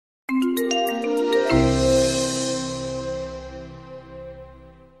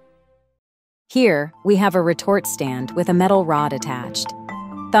Here, we have a retort stand with a metal rod attached.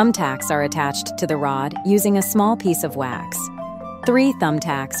 Thumbtacks are attached to the rod using a small piece of wax. 3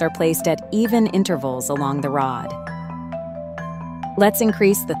 thumbtacks are placed at even intervals along the rod. Let's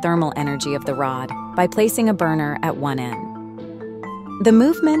increase the thermal energy of the rod by placing a burner at one end. The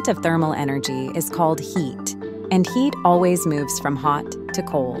movement of thermal energy is called heat, and heat always moves from hot to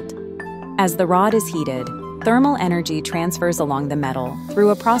cold. As the rod is heated, thermal energy transfers along the metal through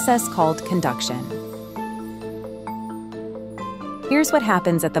a process called conduction. Here's what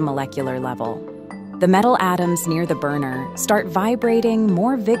happens at the molecular level. The metal atoms near the burner start vibrating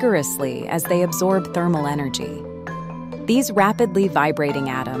more vigorously as they absorb thermal energy. These rapidly vibrating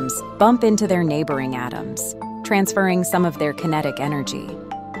atoms bump into their neighboring atoms, transferring some of their kinetic energy.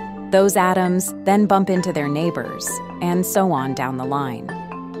 Those atoms then bump into their neighbors, and so on down the line.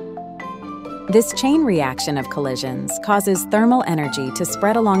 This chain reaction of collisions causes thermal energy to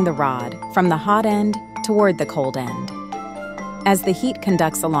spread along the rod from the hot end toward the cold end. As the heat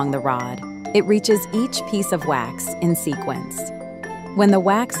conducts along the rod, it reaches each piece of wax in sequence. When the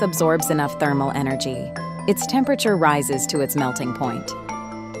wax absorbs enough thermal energy, its temperature rises to its melting point.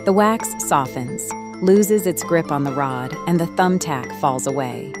 The wax softens, loses its grip on the rod, and the thumbtack falls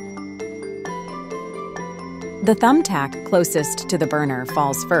away. The thumbtack closest to the burner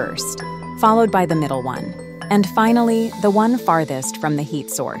falls first, followed by the middle one, and finally, the one farthest from the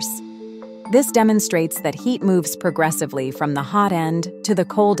heat source. This demonstrates that heat moves progressively from the hot end to the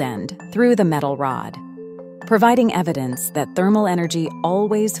cold end through the metal rod, providing evidence that thermal energy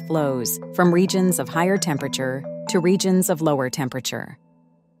always flows from regions of higher temperature to regions of lower temperature.